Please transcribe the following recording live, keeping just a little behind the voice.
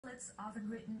couplets, often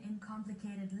written in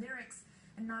complicated lyrics.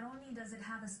 And not only does it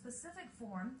have a specific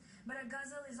form, but a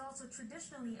ghazal is also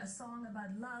traditionally a song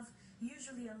about love,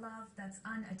 usually a love that's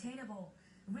unattainable.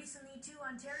 Recently, two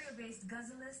Ontario-based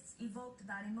ghazalists evoked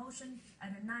that emotion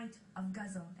at a night of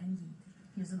ghazal and geet.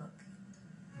 Here's a look.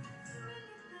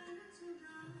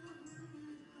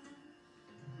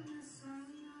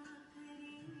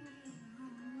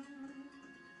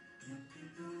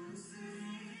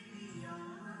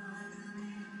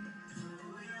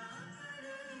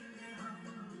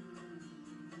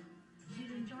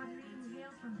 Shirin Chowdhury, who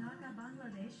hails from Dhaka,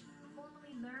 Bangladesh,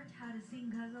 formally learned how to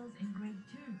sing ghazals in grade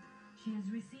 2. She has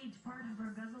received part of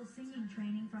her ghazal singing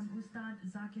training from Ustad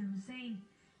Zakir Hussain,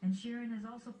 and Shirin has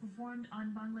also performed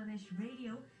on Bangladesh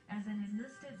radio as an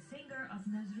enlisted singer of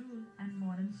Nazrul and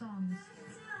modern songs.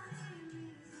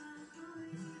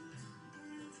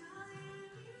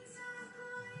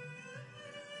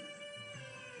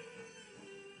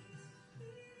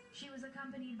 She was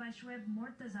accompanied by Shoeb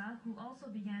Mortoza, who also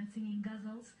began singing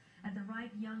ghazals at the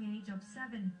ripe young age of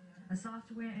 7. A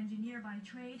software engineer by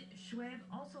trade, Shoeb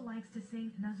also likes to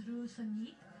sing Nazrul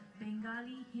Sangeet,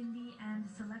 Bengali, Hindi and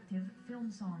selective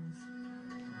film songs.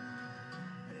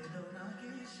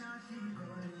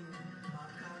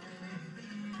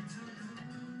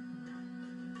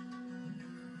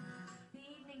 The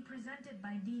evening presented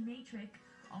by D Matrix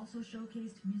also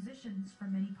showcased musicians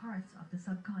from many parts of the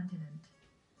subcontinent.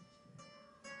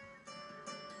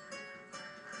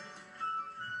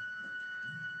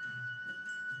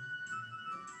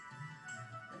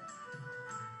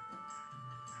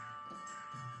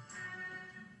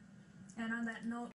 And on that note,